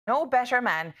No better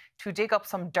man to dig up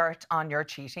some dirt on your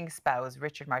cheating spouse.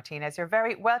 Richard Martinez, you're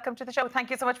very welcome to the show. Thank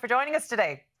you so much for joining us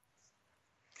today.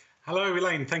 Hello,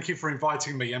 Elaine. Thank you for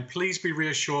inviting me. And please be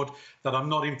reassured that I'm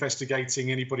not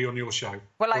investigating anybody on your show.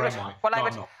 Well, I'm not.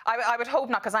 I would hope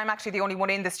not, because I'm actually the only one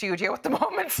in the studio at the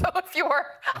moment. So if you were,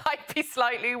 I'd be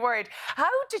slightly worried. How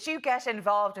did you get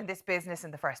involved in this business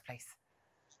in the first place?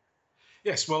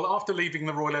 Yes, well, after leaving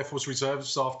the Royal Air Force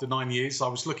Reserves after 9 years, I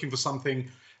was looking for something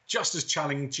just as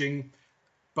challenging,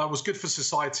 but was good for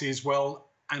society as well,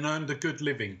 and earned a good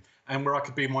living, and where I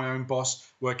could be my own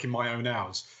boss, working my own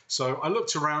hours. So I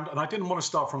looked around, and I didn't want to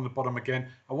start from the bottom again.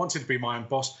 I wanted to be my own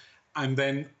boss. And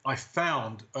then I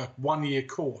found a one-year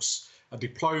course, a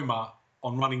diploma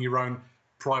on running your own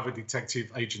private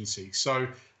detective agency. So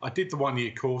I did the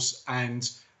one-year course and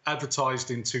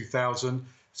advertised in 2000.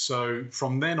 So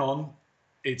from then on,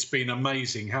 it's been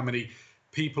amazing how many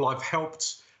people I've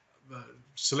helped,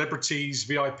 celebrities,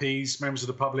 VIPs, members of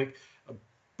the public,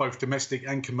 both domestic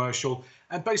and commercial,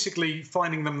 and basically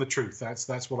finding them the truth.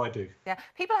 That's what I do. Yeah,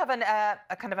 people have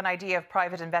a kind of an idea of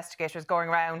private investigators going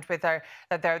around with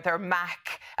their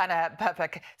Mac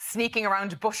and sneaking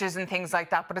around bushes and things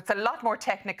like that, but it's a lot more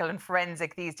technical and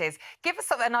forensic these days. Give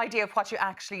us an idea of what you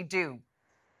actually do.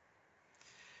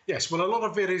 Yes, well, a lot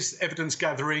of it is evidence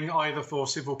gathering, either for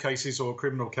civil cases or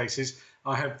criminal cases.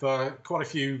 I have quite a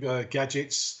few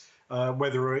gadgets,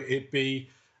 whether it be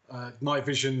night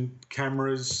vision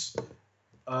cameras,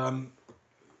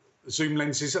 zoom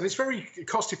lenses, and it's very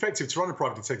cost effective to run a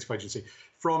private detective agency.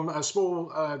 From a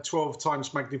small 12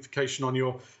 times magnification on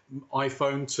your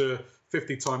iPhone to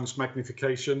 50 times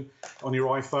magnification on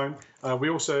your iPhone. We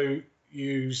also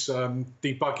use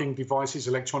debugging devices,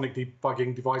 electronic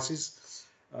debugging devices.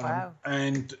 Wow.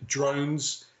 And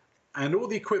drones, and all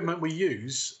the equipment we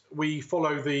use, we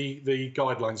follow the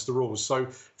guidelines, the rules. So,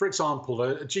 for example,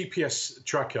 a GPS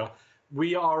tracker,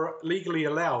 we are legally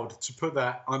allowed to put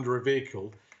that under a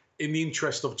vehicle in the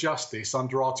interest of justice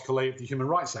under Article 8 of the Human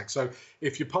Rights Act. So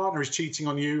if your partner is cheating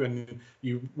on you and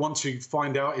you want to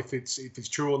find out if it's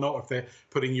true or not, if they're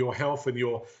putting your health and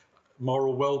your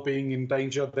moral well-being in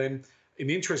danger, then in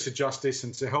the interest of justice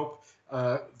and to help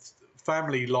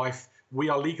family life, we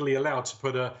are legally allowed to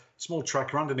put a small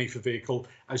tracker underneath a vehicle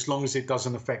as long as it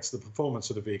doesn't affect the performance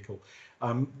of the vehicle.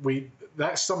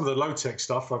 That's some of the low-tech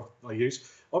stuff I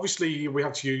use. Obviously, we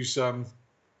have to use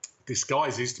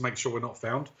disguises to make sure we're not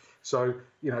found. So,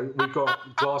 you know, we've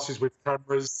got glasses with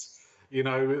cameras. You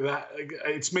know,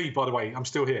 it's me, by the way. I'm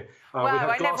still here. Wow,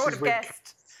 I never would have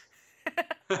guessed.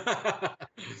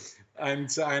 and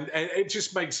it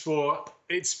just makes for,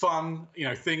 it's fun. You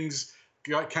know, things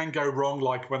can go wrong,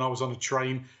 like when I was on a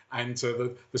train and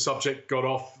the subject got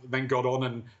off, then got on,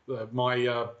 and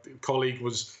my colleague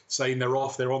was saying they're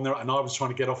off, they're on there, and I was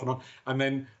trying to get off and on. And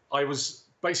then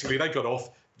basically they got off,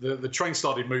 the train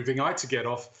started moving, I had to get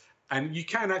off. And you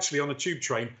can actually, on a tube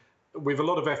train, with a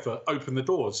lot of effort, open the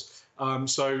doors.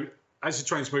 So as the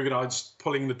train's moving, I was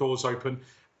pulling the doors open,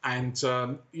 and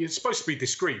you're supposed to be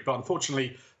discreet, but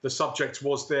unfortunately the subject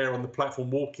was there on the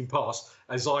platform walking past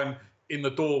as I'm in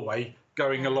the doorway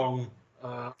going along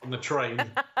on the train,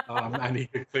 and he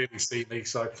could clearly see me.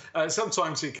 So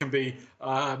sometimes it can be,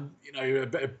 you know,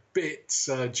 a bit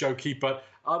jokey, but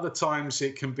other times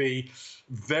it can be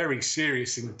very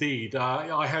serious indeed.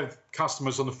 I have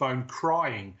customers on the phone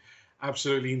crying,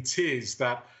 absolutely in tears,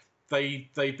 that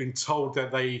they've been told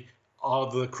that they are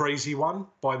the crazy one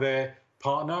by their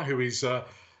partner, who is a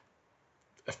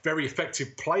very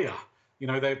effective player. You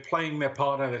know, they're playing their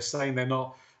partner, they're saying they're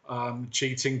not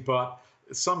cheating, but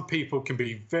some people can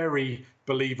be very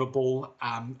believable,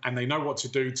 and they know what to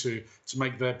do to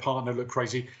make their partner look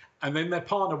crazy. And then their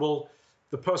partner will,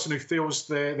 the person who feels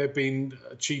they're being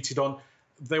cheated on,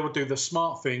 they will do the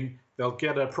smart thing. They'll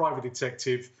get a private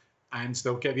detective and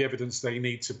they'll get the evidence they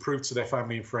need to prove to their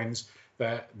family and friends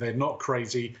that they're not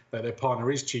crazy, that their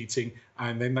partner is cheating,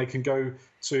 and then they can go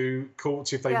to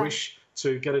court if they wish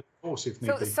to get a divorce if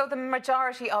need be. So the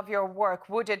majority of your work,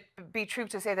 would it be true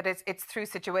to say that it's through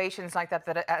situations like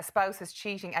that a spouse is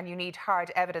cheating and you need hard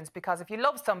evidence? Because if you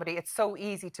love somebody, it's so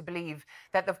easy to believe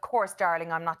that, of course,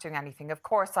 darling, I'm not doing anything. Of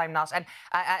course I'm not. And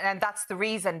that's the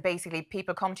reason, basically,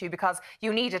 people come to you, because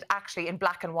you need it actually in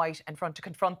black and white in front to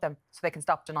confront them so they can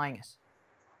stop denying it.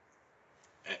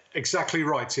 Exactly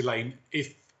right, Elaine.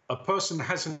 If a person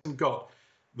hasn't got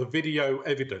the video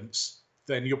evidence,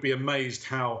 then you'll be amazed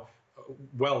how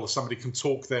well somebody can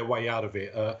talk their way out of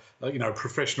it. You know, a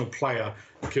professional player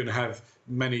can have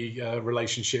many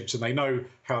relationships and they know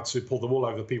how to pull the wool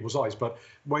over people's eyes. But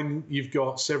when you've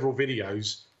got several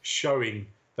videos showing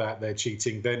that they're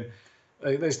cheating, then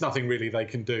there's nothing really they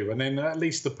can do. And then at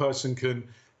least the person can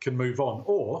can move on.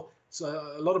 Or so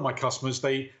a lot of my customers,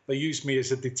 they use me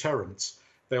as a deterrent.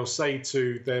 They'll say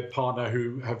to their partner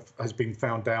who has been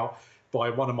found out by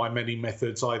one of my many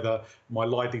methods, either my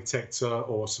lie detector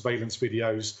or surveillance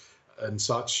videos and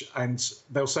such, and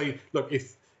they'll say, look,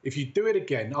 if you do it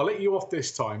again, I'll let you off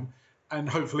this time, and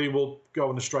hopefully we'll go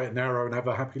on a straight and narrow and have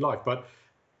a happy life. But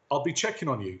I'll be checking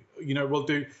on you. You know,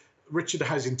 Richard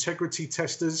has integrity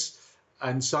testers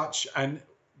and such, and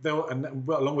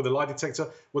along with the lie detector,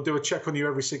 we'll do a check on you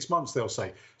every 6 months, they'll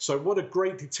say. So what a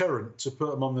great deterrent to put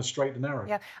them on the straight and narrow.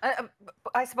 Yeah,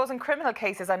 I suppose in criminal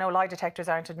cases, I know lie detectors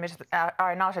are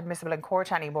not admissible in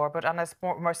court anymore, but on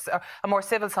a more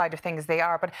civil side of things, they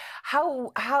are. But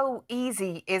how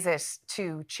easy is it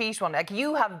to cheat one? Like,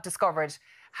 you have discovered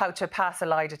how to pass a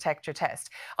lie detector test.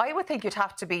 I would think you'd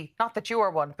have to be, not that you are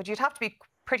one, but you'd have to be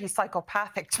pretty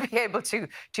psychopathic to be able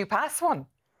to pass one.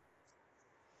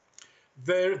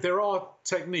 There are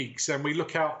techniques, and we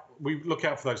look out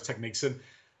for those techniques. And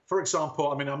for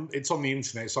example, I mean, it's on the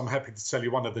internet, so I'm happy to tell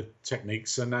you one of the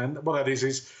techniques. And what that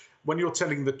is when you're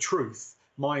telling the truth,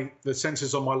 the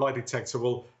sensors on my lie detector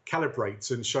will calibrate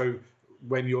and show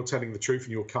when you're telling the truth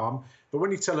and you're calm. But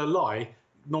when you tell a lie,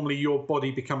 normally your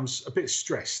body becomes a bit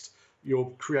stressed.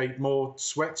 You'll create more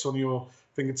sweats on your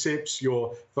fingertips,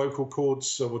 your vocal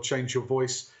cords will change your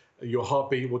voice, your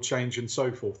heartbeat will change, and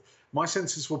so forth. My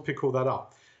sensors will pick all that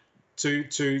up. To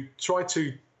try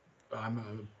to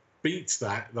beat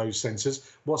those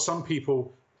sensors, what some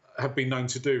people have been known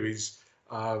to do is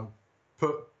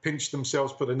pinch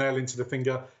themselves, put a nail into the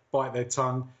finger, bite their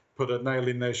tongue, put a nail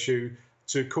in their shoe,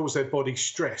 to cause their body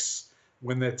stress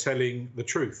when they're telling the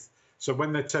truth. So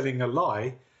when they're telling a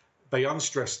lie, they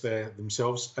unstress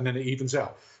themselves, and then it evens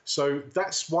out. So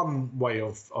that's one way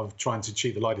of trying to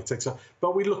cheat the lie detector,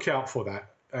 but we look out for that.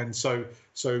 And so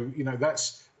you know,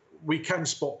 we can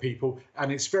spot people,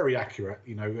 and it's very accurate,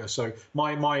 you know. So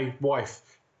my wife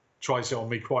tries it on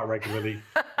me quite regularly.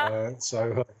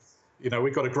 You know,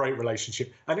 we've got a great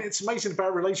relationship, and it's amazing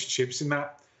about relationships in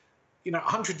that, you know,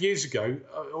 100 years ago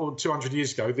or 200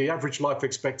 years ago, the average life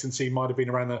expectancy might have been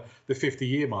around the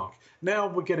 50-year mark. Now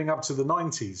we're getting up to the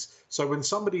 90s. So when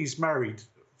somebody's married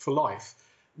for life,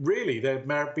 really they've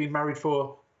been married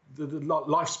for the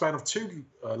lifespan of 2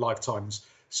 lifetimes.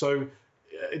 So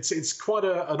it's quite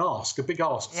a big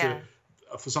ask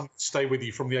for someone to stay with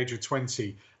you from the age of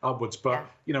 20 upwards. But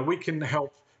you know, we can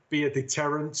help be a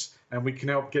deterrent, and we can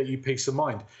help get you peace of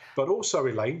mind. But also,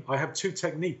 Elaine, I have 2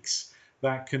 techniques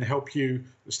that can help you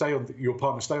your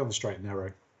partner stay on the straight and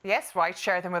narrow. Yes, right.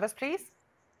 Share them with us, please.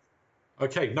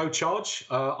 Okay, no charge.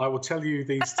 I will tell you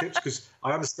these tips because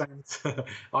I understand.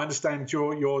 I understand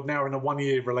you're now in a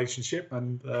 1-year relationship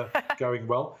and going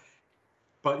well.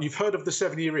 But you've heard of the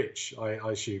 7-year itch, I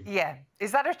assume. Yeah.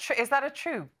 Is that a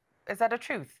truth?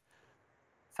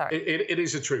 Sorry. It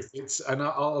is a truth. And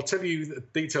I'll tell you the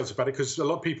details about it, because a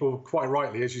lot of people, quite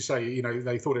rightly, as you say, you know,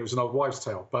 they thought it was an old wives'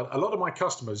 tale. But a lot of my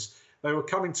customers, they were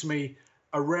coming to me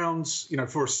around, you know,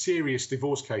 for a serious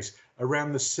divorce case,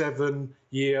 around the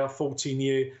 7-year,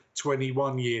 14-year,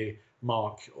 21-year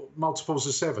mark, multiples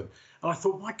of 7. And I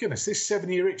thought, my goodness, this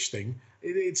 7-year itch thing,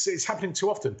 it's happening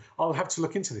too often. I'll have to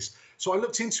look into this. So I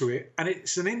looked into it, and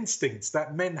it's an instinct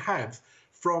that men have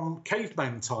from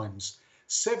caveman times.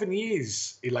 7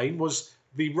 years, Elaine, was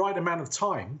the right amount of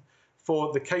time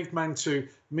for the caveman to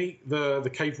meet the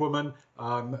cave woman,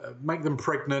 make them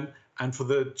pregnant, and for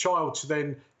the child to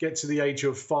then get to the age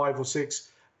of 5 or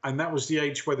 6. And that was the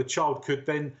age where the child could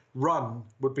then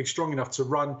would be strong enough to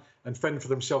run and fend for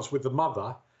themselves with the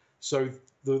mother. So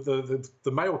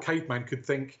the male caveman could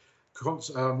think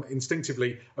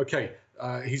instinctively, okay,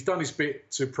 he's done his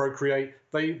bit to procreate.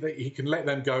 He can let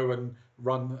them go and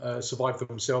survive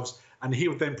themselves, and he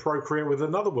would then procreate with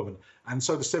another woman. And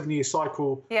so the 7-year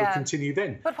cycle would continue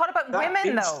then. But what about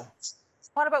women, though?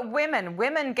 What about women?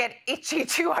 Women get itchy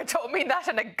too. I don't mean that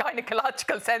in a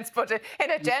gynecological sense, but in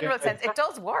a general sense, it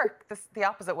does work the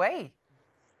opposite way.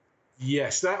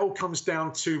 Yes, that all comes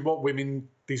down to what women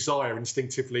desire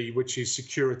instinctively, which is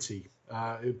security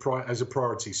as a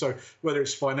priority. So whether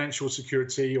it's financial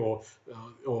security or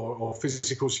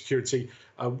physical security,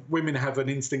 women have an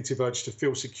instinctive urge to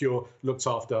feel secure, looked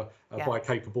after by a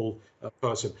capable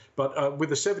person. But with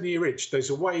the 7-year itch,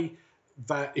 there's a way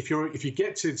that if you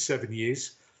get to 7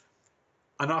 years,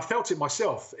 and I felt it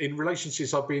myself in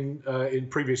relationships I've been in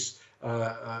previous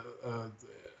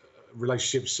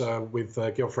relationships with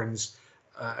girlfriends,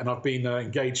 and I've been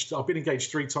engaged. I've been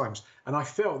engaged 3 times, and I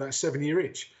felt that 7-year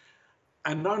itch.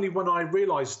 And only when I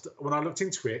realised, when I looked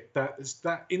into it,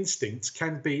 that instinct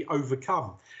can be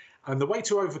overcome. And the way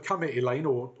to overcome it, Elaine,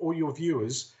 or all your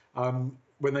viewers,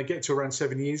 when they get to around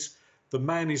 7 years, the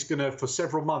man is going to, for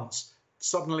several months,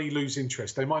 suddenly lose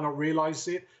interest. They might not realize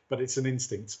it, but it's an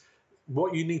instinct.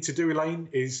 What you need to do, Elaine,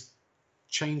 is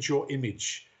change your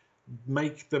image.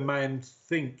 Make the man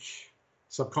think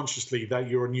subconsciously that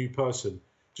you're a new person.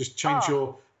 Just change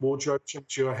your wardrobe,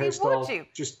 change your hairstyle. Would you?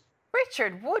 Just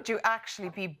Richard, would you actually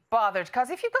be bothered? Because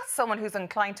if you've got someone who's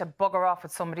inclined to bugger off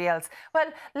with somebody else, well,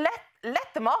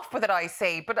 let them off with it, I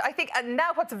say. But I think now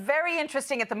what's very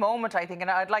interesting at the moment, I think,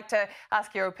 and I'd like to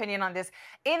ask your opinion on this,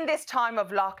 in this time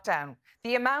of lockdown,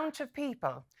 the amount of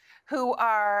people who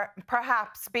are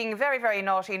perhaps being very, very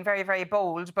naughty and very, very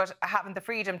bold, but having the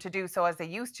freedom to do so as they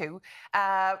used to,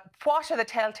 what are the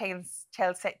telltale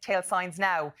signs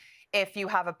now if you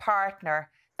have a partner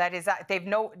that is that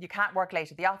you can't work late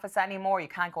at the office anymore, you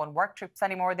can't go on work trips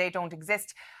anymore, they don't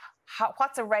exist?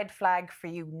 What's a red flag for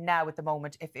you now at the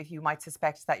moment if you might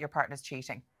suspect that your partner's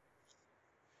cheating?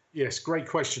 Yes, great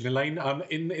question, Elaine.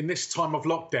 In this time of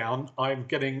lockdown, I'm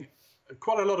getting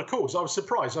quite a lot of calls. I was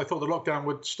surprised. I thought the lockdown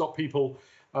would stop people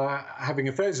having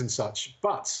affairs and such.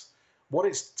 But what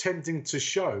it's tending to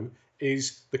show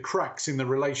is the cracks in the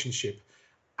relationship.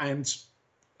 And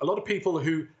a lot of people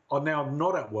who are now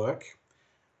not at work,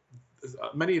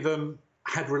 many of them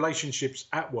had relationships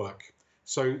at work.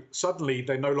 So suddenly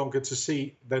they're no longer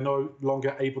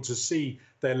able to see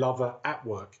their lover at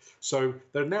work. So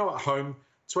they're now at home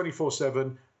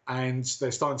 24/7, and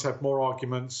they're starting to have more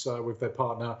arguments with their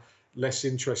partner, less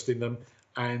interest in them,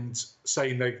 and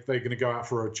saying they're going to go out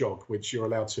for a jog, which you're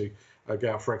allowed to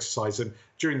go out for exercise. And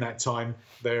during that time,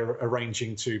 they're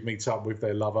arranging to meet up with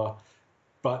their lover,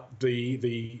 but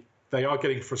they are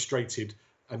getting frustrated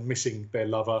and missing their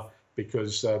lover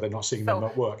because they're not seeing them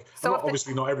at work. So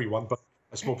obviously not everyone, but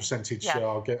a small percentage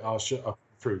I'll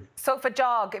through. So if a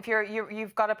jog, if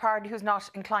you've got a partner who's not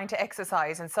inclined to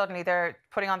exercise and suddenly they're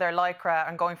putting on their lycra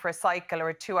and going for a cycle or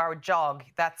a 2-hour jog,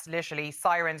 that's literally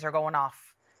sirens are going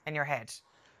off in your head.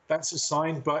 That's a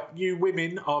sign, but you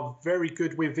women are very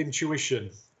good with intuition.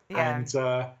 Yeah. And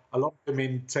a lot of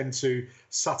women tend to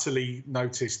subtly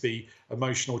notice the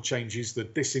emotional changes, the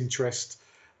disinterest,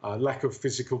 lack of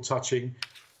physical touching.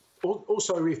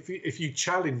 Also, if you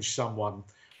challenge someone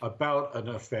about an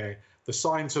affair, the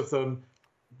signs of them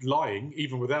lying,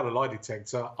 even without a lie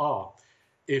detector, are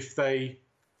if they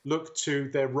look to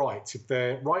their right. If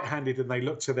they're right-handed and they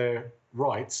look to their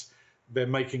right, they're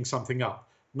making something up.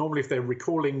 Normally, if they're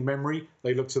recalling memory,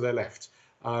 they look to their left.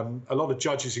 A lot of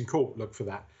judges in court look for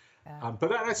that.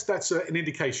 But that's an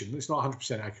indication. It's not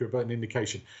 100% accurate, but an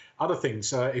indication. Other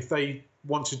things, if they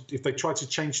try to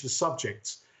change the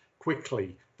subject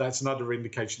quickly, that's another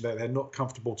indication that they're not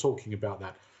comfortable talking about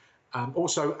that.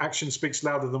 Also, action speaks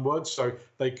louder than words, so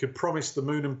they could promise the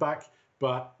moon and back,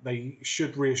 but they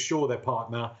should reassure their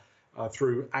partner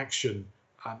through action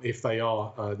if they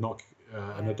are not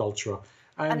an adulterer.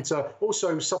 And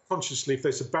also, subconsciously, if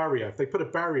there's a barrier, if they put a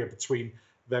barrier between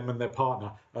them and their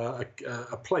partner,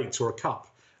 a plate or a cup,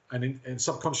 and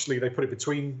subconsciously they put it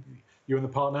between you and the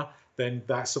partner, then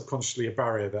that's subconsciously a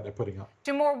barrier that they're putting up.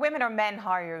 Do more women or men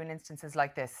hire you in instances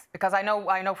like this? Because I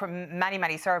know from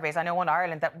many surveys, I know in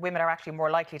Ireland that women are actually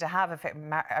more likely to have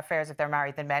affairs if they're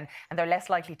married than men, and they're less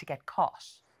likely to get caught.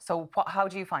 So how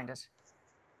do you find it?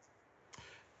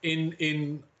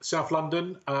 In South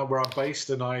London, where I'm based,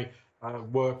 and I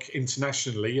work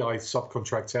internationally, I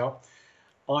subcontract out,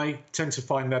 I tend to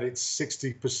find that it's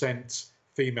 60%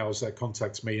 females that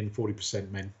contact me and 40%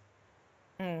 men.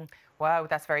 Wow,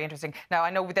 that's very interesting. Now, I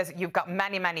know you've got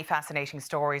many fascinating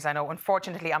stories. I know,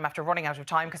 unfortunately, I'm after running out of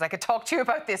time because I could talk to you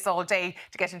about this all day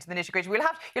to get into the nitty-gritty.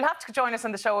 You'll have to join us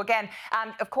on the show again.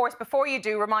 And, of course, before you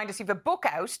do, remind us you have a book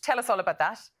out. Tell us all about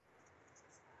that.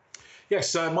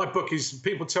 Yes, my book is,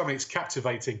 people tell me it's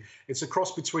captivating. It's a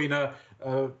cross between a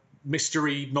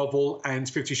mystery novel and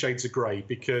 50 Shades of Grey,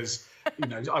 because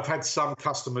I've had some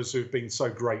customers who've been so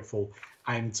grateful,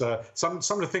 and some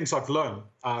of the things I've learned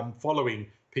following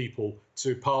people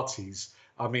to parties.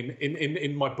 I mean,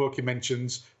 in my book, it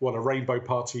mentions what a rainbow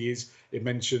party is. It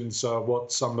mentions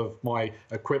what some of my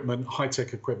equipment,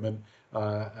 high-tech equipment,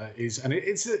 is, and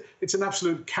it's an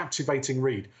absolute captivating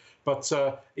read. But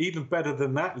even better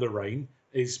than that, Lorraine,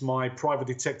 is my private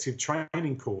detective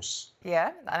training course.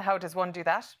 Yeah, and how does one do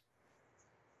that?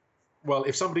 Well,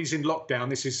 if somebody's in lockdown,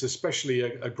 this is especially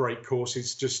a great course.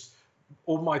 It's just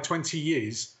all my 20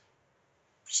 years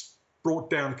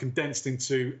brought down, condensed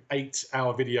into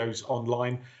 8-hour videos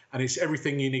online. And it's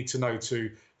everything you need to know to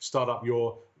start up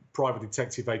your private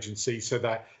detective agency, so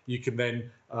that you can then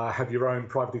have your own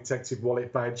private detective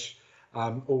wallet badge.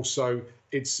 Also,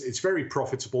 it's very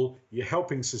profitable. You're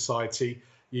helping society.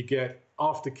 You get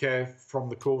aftercare from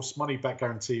the course, money back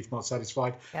guarantee if not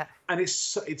satisfied. Yeah. And it's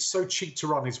so cheap to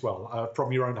run as well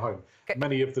from your own home. Okay.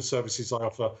 Many of the services I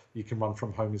offer, you can run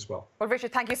from home as well. Well,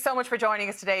 Richard, thank you so much for joining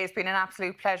us today. It's been an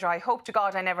absolute pleasure. I hope to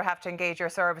God I never have to engage your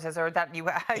services, or that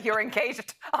you're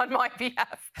engaged on my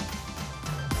behalf.